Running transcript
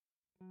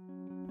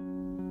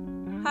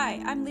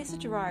Hi, I'm Lisa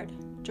Gerard,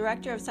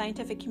 Director of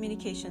Scientific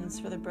Communications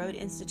for the Broad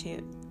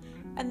Institute,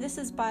 and this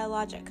is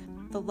BioLogic,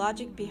 the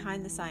logic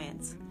behind the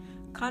science,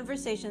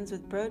 conversations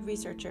with Broad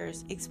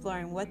researchers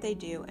exploring what they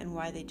do and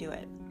why they do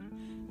it.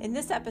 In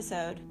this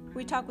episode,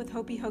 we talk with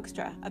Hopi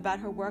Hoekstra about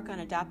her work on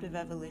adaptive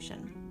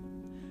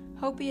evolution.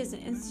 Hopi is an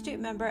institute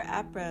member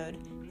at Broad,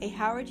 a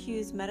Howard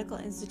Hughes Medical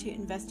Institute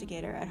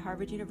investigator at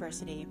Harvard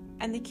University,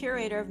 and the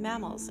curator of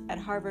mammals at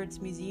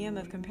Harvard's Museum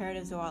of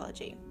Comparative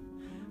Zoology.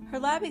 Her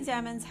lab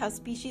examines how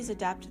species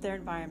adapt to their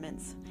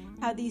environments,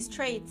 how these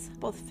traits,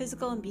 both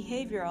physical and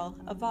behavioral,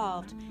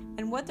 evolved,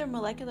 and what their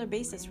molecular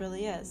basis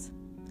really is.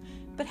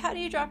 But how do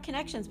you draw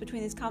connections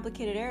between these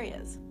complicated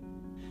areas?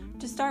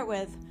 To start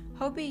with,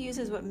 Hopi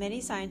uses what many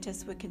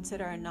scientists would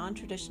consider a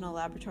non-traditional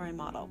laboratory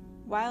model,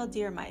 wild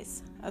deer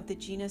mice of the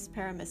genus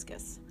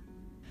Peromyscus.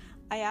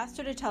 I asked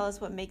her to tell us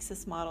what makes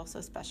this model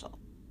so special.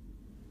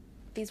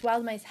 These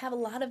wild mice have a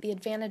lot of the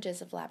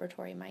advantages of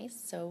laboratory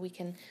mice, so we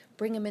can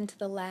bring them into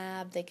the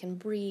lab, they can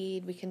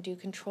breed, we can do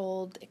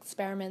controlled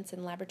experiments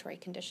in laboratory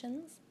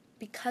conditions.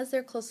 Because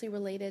they're closely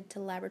related to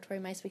laboratory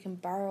mice, we can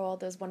borrow all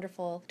those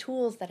wonderful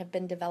tools that have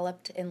been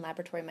developed in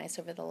laboratory mice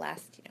over the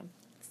last,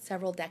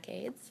 several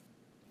decades.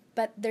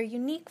 But they're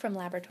unique from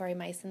laboratory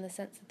mice in the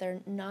sense that they're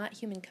not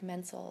human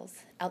commensals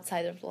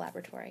outside of the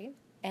laboratory.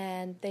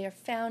 And they are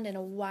found in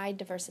a wide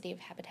diversity of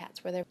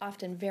habitats where they're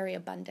often very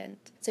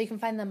abundant. So you can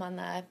find them on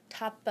the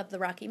top of the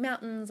Rocky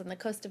Mountains, on the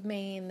coast of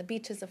Maine, the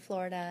beaches of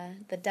Florida,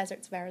 the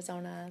deserts of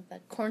Arizona, the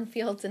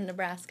cornfields in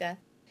Nebraska.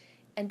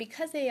 And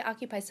because they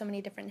occupy so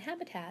many different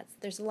habitats,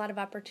 there's a lot of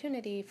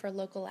opportunity for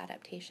local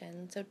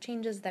adaptation, so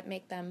changes that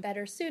make them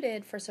better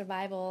suited for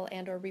survival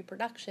and or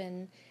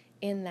reproduction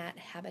in that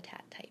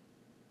habitat type.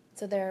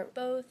 So they're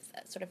both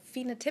sort of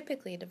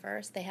phenotypically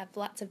diverse. They have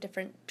lots of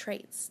different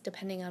traits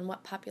depending on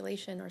what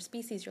population or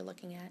species you're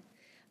looking at.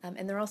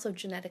 And they're also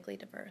genetically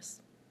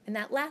diverse. And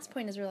that last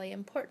point is really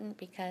important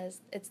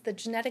because it's the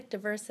genetic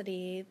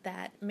diversity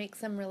that makes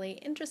them really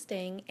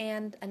interesting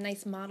and a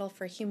nice model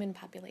for human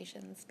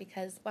populations.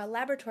 Because while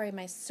laboratory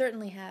mice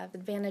certainly have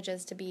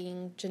advantages to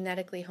being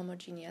genetically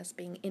homogeneous,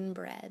 being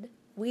inbred,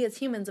 we as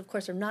humans, of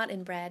course, are not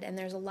inbred, and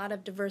there's a lot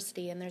of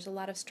diversity and there's a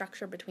lot of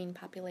structure between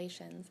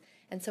populations.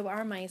 And so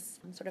our mice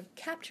sort of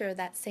capture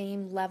that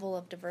same level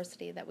of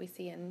diversity that we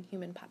see in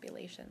human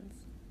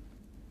populations.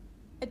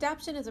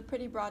 Adaptation is a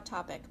pretty broad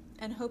topic,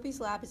 and Hopi's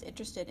lab is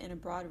interested in a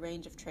broad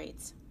range of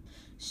traits.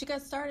 She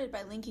got started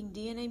by linking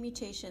DNA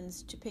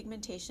mutations to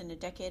pigmentation a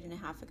decade and a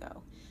half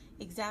ago,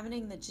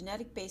 examining the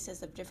genetic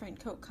basis of different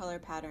coat color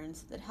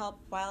patterns that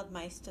help wild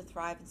mice to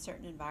thrive in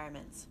certain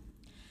environments.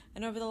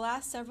 And over the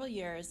last several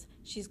years,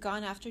 she's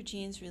gone after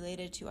genes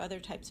related to other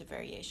types of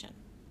variation.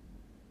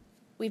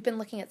 We've been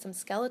looking at some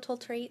skeletal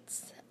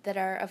traits that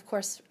are, of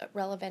course,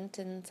 relevant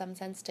in some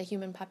sense to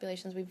human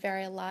populations. We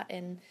vary a lot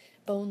in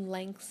bone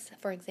lengths,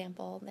 for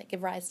example, that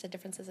give rise to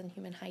differences in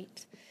human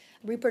height.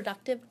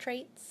 Reproductive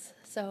traits.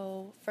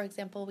 So, for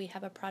example, we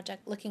have a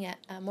project looking at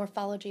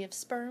morphology of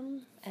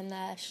sperm, and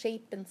the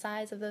shape and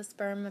size of those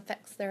sperm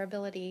affects their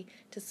ability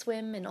to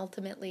swim and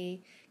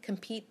ultimately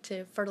compete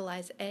to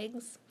fertilize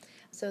eggs.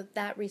 So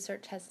that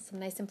research has some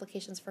nice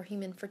implications for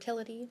human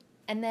fertility.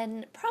 And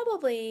then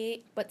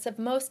probably what's of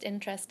most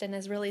interest and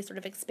is really sort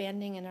of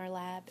expanding in our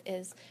lab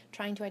is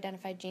trying to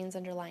identify genes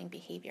underlying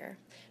behavior.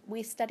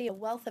 We study a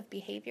wealth of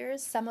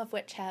behaviors, some of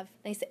which have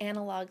nice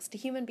analogs to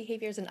human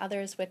behaviors and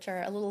others which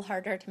are a little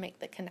harder to make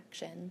the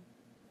connection.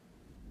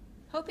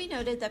 Hopi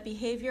noted that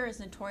behavior is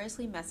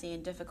notoriously messy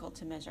and difficult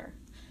to measure.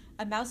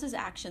 A mouse's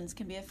actions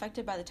can be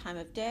affected by the time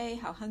of day,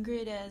 how hungry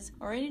it is,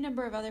 or any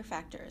number of other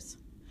factors.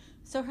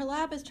 So her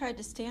lab has tried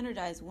to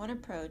standardize one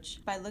approach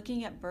by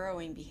looking at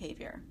burrowing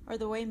behavior, or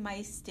the way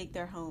mice dig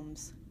their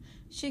homes.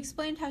 She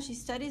explained how she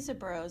studies the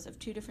burrows of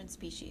two different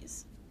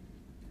species.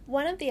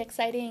 One of the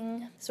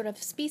exciting sort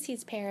of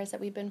species pairs that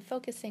we've been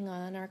focusing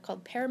on are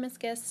called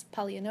Peromyscus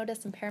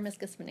polyanotus and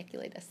Peromyscus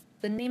maniculatus.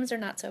 The names are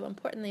not so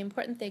important. The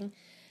important thing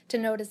to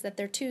note is that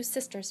they're two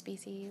sister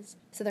species,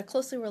 so they're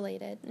closely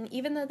related. And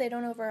even though they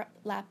don't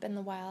overlap in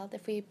the wild,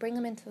 if we bring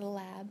them into the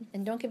lab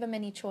and don't give them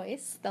any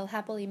choice, they'll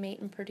happily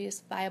mate and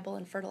produce viable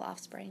and fertile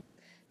offspring.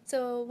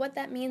 So what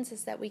that means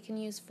is that we can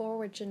use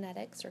forward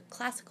genetics or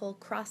classical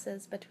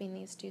crosses between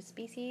these two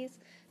species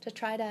to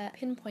try to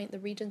pinpoint the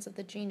regions of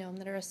the genome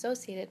that are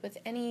associated with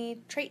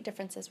any trait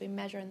differences we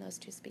measure in those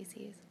two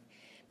species.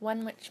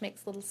 One which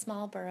makes little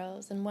small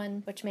burrows, and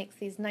one which makes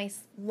these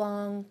nice,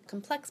 long,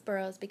 complex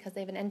burrows because they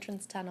have an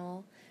entrance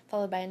tunnel,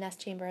 followed by a nest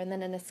chamber, and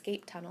then an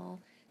escape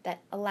tunnel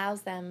that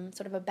allows them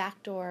sort of a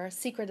backdoor,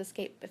 secret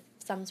escape if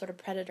some sort of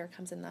predator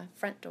comes in the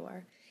front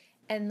door.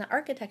 And the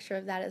architecture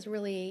of that is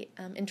really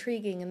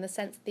intriguing in the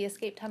sense that the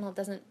escape tunnel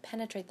doesn't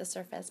penetrate the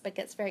surface, but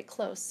gets very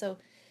close. So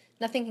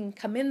nothing can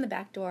come in the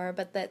back door,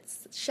 but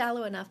that's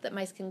shallow enough that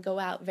mice can go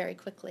out very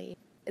quickly.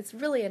 It's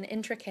really an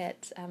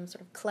intricate, sort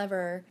of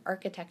clever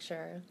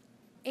architecture.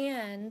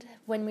 And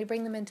when we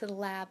bring them into the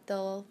lab,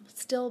 they'll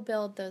still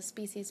build those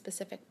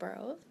species-specific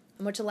burrows,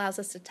 which allows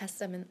us to test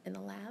them in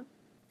the lab.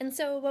 And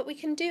so what we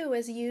can do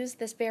is use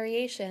this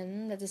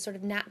variation that is sort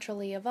of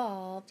naturally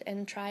evolved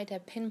and try to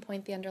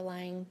pinpoint the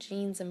underlying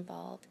genes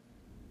involved.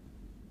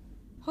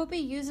 Hopi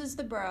uses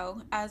the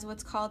burrow as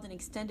what's called an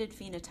extended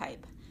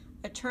phenotype,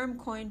 a term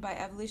coined by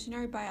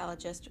evolutionary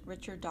biologist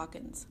Richard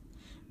Dawkins.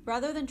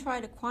 Rather than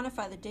try to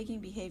quantify the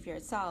digging behavior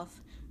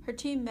itself, her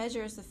team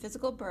measures the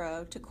physical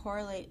burrow to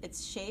correlate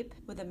its shape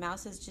with a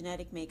mouse's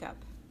genetic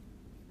makeup.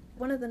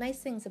 One of the nice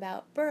things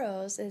about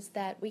burrows is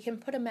that we can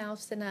put a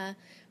mouse in a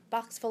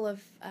box full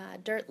of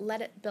dirt,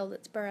 let it build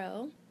its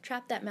burrow,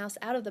 trap that mouse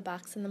out of the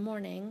box in the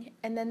morning,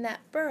 and then that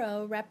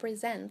burrow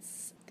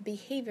represents the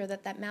behavior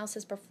that that mouse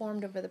has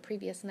performed over the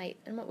previous night.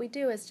 And what we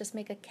do is just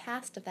make a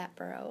cast of that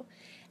burrow,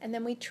 and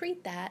then we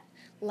treat that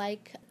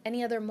like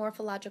any other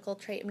morphological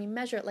trait, and we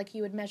measure it like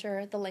you would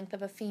measure the length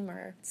of a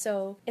femur.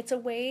 So it's a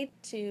way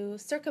to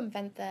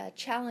circumvent the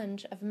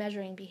challenge of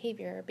measuring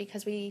behavior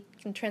because we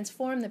can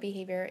transform the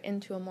behavior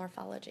into a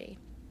morphology.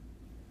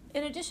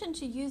 In addition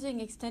to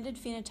using extended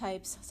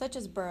phenotypes, such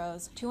as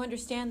burrows, to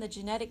understand the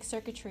genetic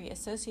circuitry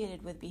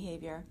associated with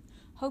behavior,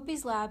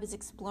 Hopi's lab is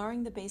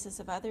exploring the basis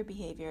of other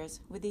behaviors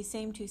with these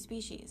same two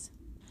species.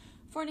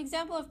 For an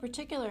example of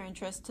particular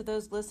interest to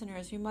those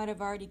listeners who might have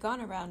already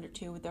gone a round or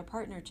two with their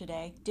partner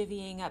today,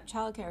 divvying up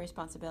childcare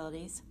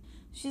responsibilities,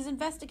 she's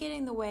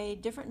investigating the way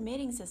different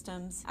mating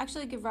systems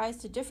actually give rise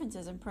to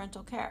differences in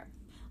parental care.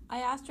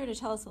 I asked her to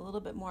tell us a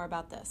little bit more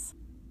about this.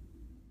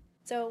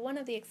 So one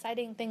of the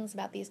exciting things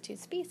about these two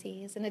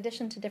species, in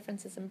addition to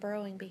differences in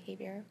burrowing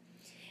behavior,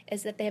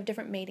 is that they have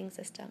different mating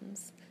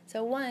systems.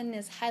 So one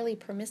is highly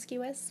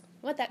promiscuous.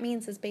 What that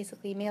means is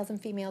basically males and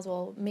females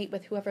will mate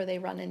with whoever they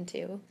run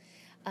into.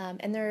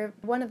 And they're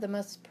one of the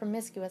most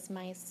promiscuous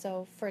mice.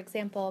 So, for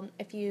example,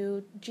 if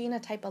you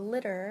genotype a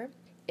litter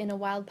in a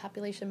wild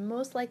population,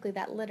 most likely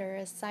that litter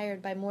is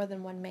sired by more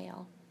than one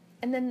male.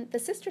 And then the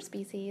sister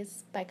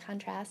species, by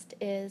contrast,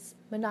 is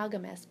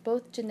monogamous,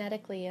 both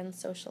genetically and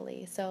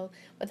socially. So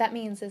what that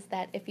means is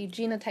that if you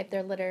genotype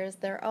their litters,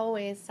 they're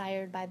always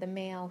sired by the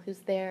male who's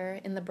there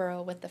in the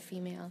burrow with the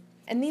female.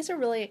 And these are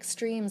really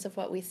extremes of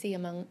what we see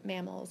among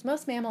mammals.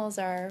 Most mammals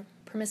are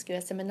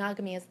promiscuous, and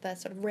monogamy is the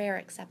sort of rare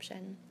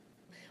exception.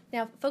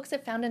 Now, folks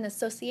have found an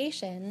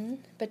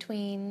association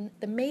between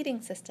the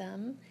mating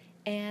system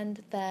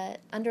and the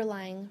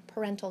underlying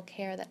parental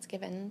care that's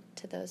given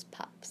to those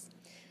pups.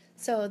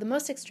 So the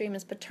most extreme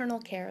is paternal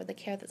care, the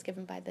care that's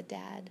given by the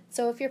dad.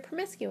 So if you're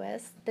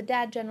promiscuous, the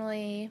dad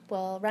generally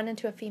will run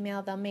into a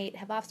female, they'll mate,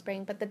 have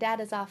offspring, but the dad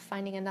is off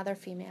finding another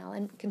female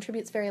and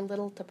contributes very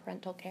little to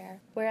parental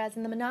care. Whereas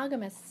in the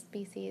monogamous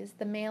species,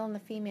 the male and the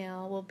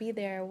female will be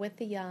there with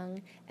the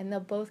young, and they'll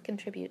both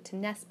contribute to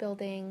nest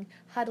building,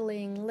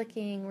 huddling,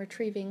 licking,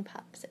 retrieving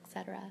pups,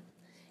 etc.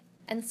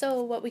 And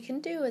so what we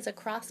can do is a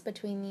cross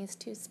between these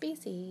two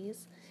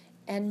species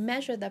and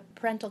measure the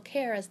parental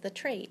care as the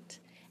trait,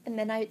 and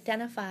then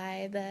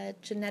identify the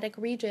genetic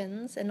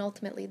regions and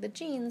ultimately the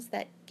genes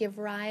that give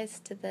rise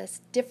to this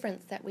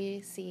difference that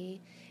we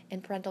see in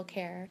parental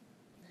care.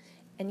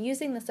 And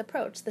using this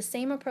approach, the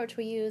same approach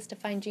we use to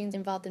find genes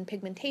involved in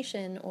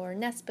pigmentation or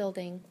nest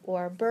building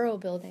or burrow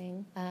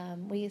building,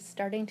 we're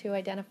starting to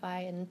identify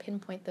and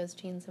pinpoint those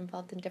genes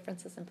involved in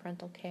differences in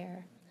parental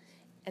care.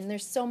 And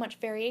there's so much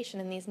variation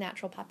in these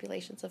natural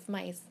populations of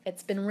mice.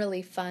 It's been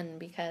really fun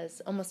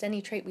because almost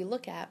any trait we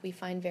look at, we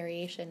find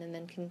variation and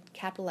then can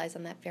capitalize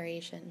on that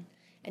variation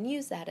and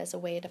use that as a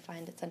way to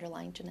find its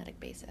underlying genetic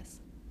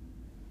basis.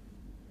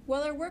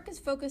 While our work is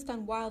focused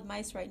on wild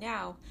mice right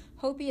now,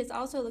 Hopi is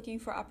also looking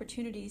for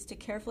opportunities to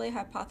carefully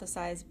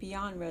hypothesize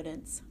beyond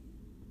rodents.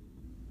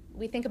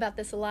 We think about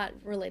this a lot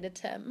related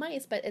to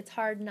mice, but it's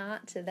hard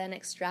not to then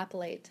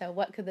extrapolate to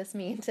what could this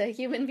mean to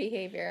human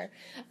behavior,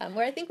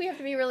 where I think we have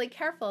to be really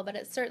careful, but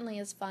it certainly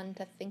is fun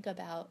to think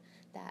about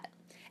that.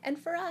 And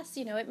for us,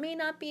 it may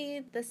not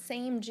be the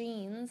same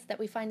genes that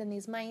we find in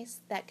these mice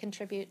that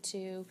contribute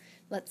to,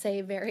 let's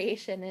say,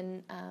 variation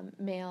in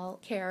male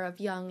care of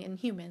young in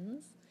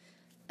humans,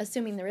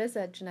 assuming there is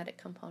a genetic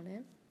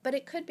component. But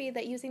it could be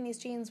that using these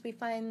genes, we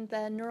find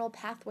the neural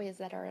pathways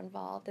that are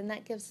involved, and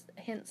that gives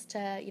hints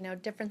to,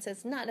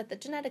 differences not at the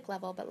genetic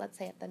level, but let's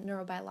say at the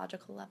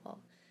neurobiological level.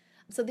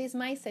 So these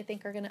mice, I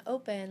think, are going to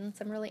open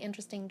some really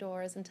interesting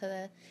doors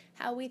into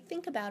how we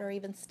think about or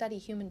even study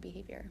human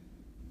behavior.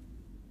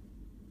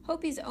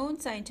 Hopi's own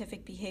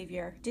scientific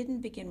behavior didn't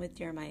begin with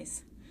deer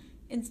mice.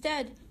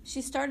 Instead,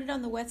 she started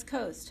on the West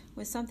Coast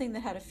with something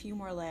that had a few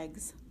more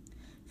legs.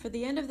 For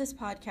the end of this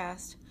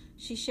podcast,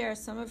 she shares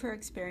some of her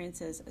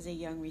experiences as a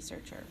young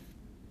researcher.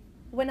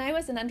 When I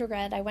was an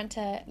undergrad, I went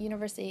to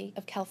University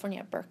of California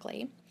at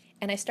Berkeley,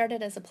 and I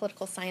started as a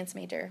political science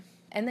major,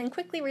 and then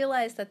quickly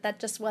realized that that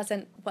just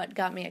wasn't what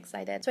got me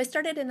excited. So I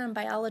started in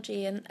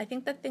biology, and I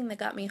think the thing that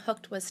got me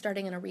hooked was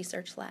starting in a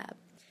research lab.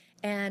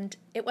 And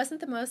it wasn't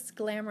the most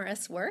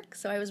glamorous work,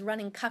 so I was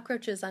running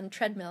cockroaches on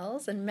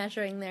treadmills and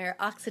measuring their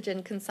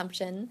oxygen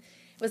consumption.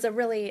 It was a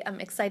really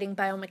exciting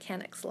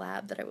biomechanics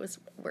lab that I was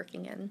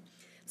working in.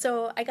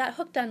 So I got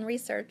hooked on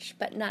research,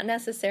 but not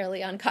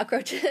necessarily on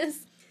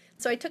cockroaches.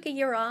 So I took a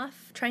year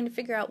off trying to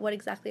figure out what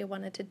exactly I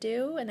wanted to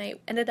do, and I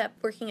ended up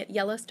working at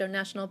Yellowstone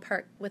National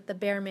Park with the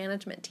bear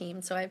management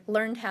team. So I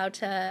learned how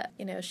to,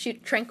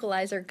 shoot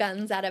tranquilizer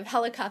guns out of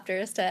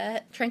helicopters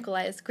to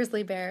tranquilize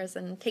grizzly bears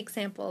and take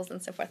samples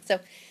and so forth. So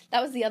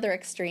that was the other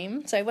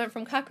extreme. So I went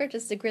from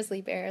cockroaches to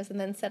grizzly bears and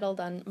then settled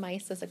on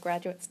mice as a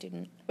graduate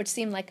student, which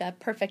seemed like a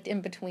perfect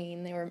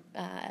in-between. They were...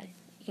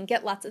 You can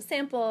get lots of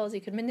samples, you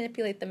could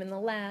manipulate them in the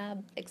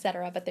lab,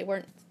 etc., but they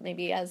weren't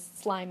maybe as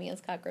slimy as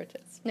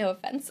cockroaches. No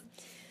offense.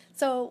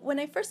 So when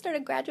I first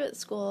started graduate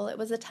school, it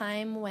was a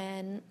time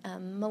when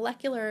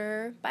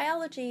molecular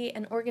biology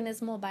and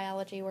organismal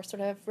biology were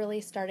sort of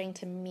really starting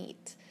to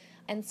meet.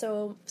 And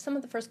so some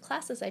of the first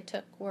classes I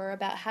took were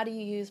about how do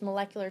you use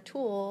molecular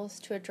tools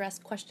to address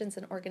questions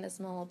in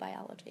organismal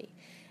biology.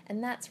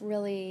 And that's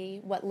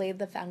really what laid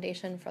the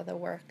foundation for the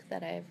work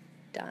that I've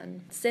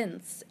done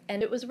since.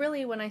 And it was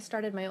really when I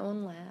started my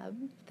own lab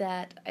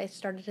that I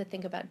started to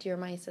think about deer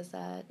mice as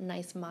a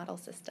nice model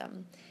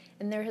system.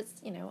 And there is,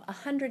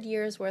 100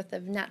 years worth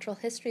of natural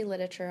history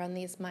literature on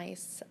these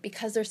mice.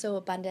 Because they're so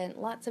abundant,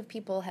 lots of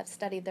people have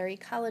studied their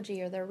ecology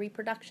or their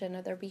reproduction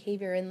or their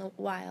behavior in the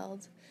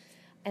wild.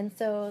 And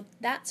so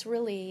that's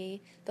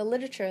really the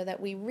literature that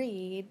we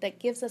read that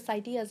gives us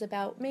ideas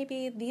about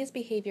maybe these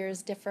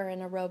behaviors differ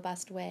in a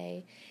robust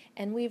way.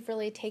 And we've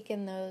really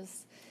taken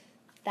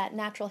that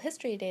natural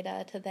history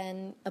data to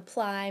then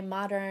apply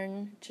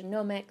modern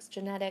genomics,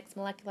 genetics,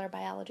 molecular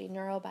biology,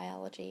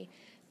 neurobiology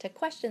to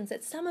questions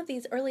that some of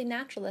these early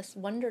naturalists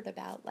wondered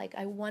about. Like,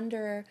 I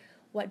wonder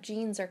what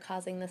genes are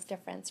causing this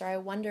difference, or I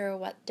wonder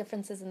what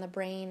differences in the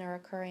brain are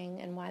occurring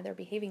and why they're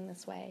behaving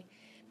this way.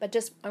 But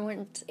just I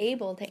weren't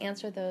able to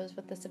answer those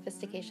with the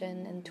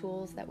sophistication and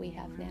tools that we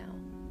have now.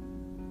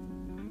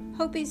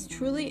 Hopi's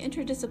truly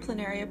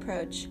interdisciplinary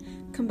approach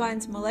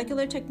combines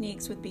molecular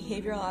techniques with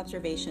behavioral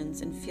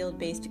observations and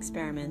field-based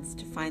experiments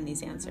to find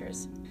these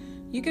answers.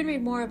 You can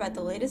read more about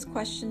the latest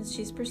questions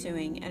she's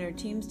pursuing and her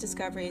team's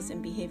discoveries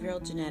in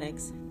behavioral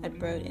genetics at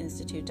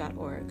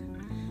broadinstitute.org.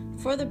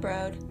 For The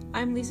Broad,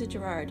 I'm Lisa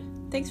Gerard.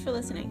 Thanks for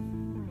listening.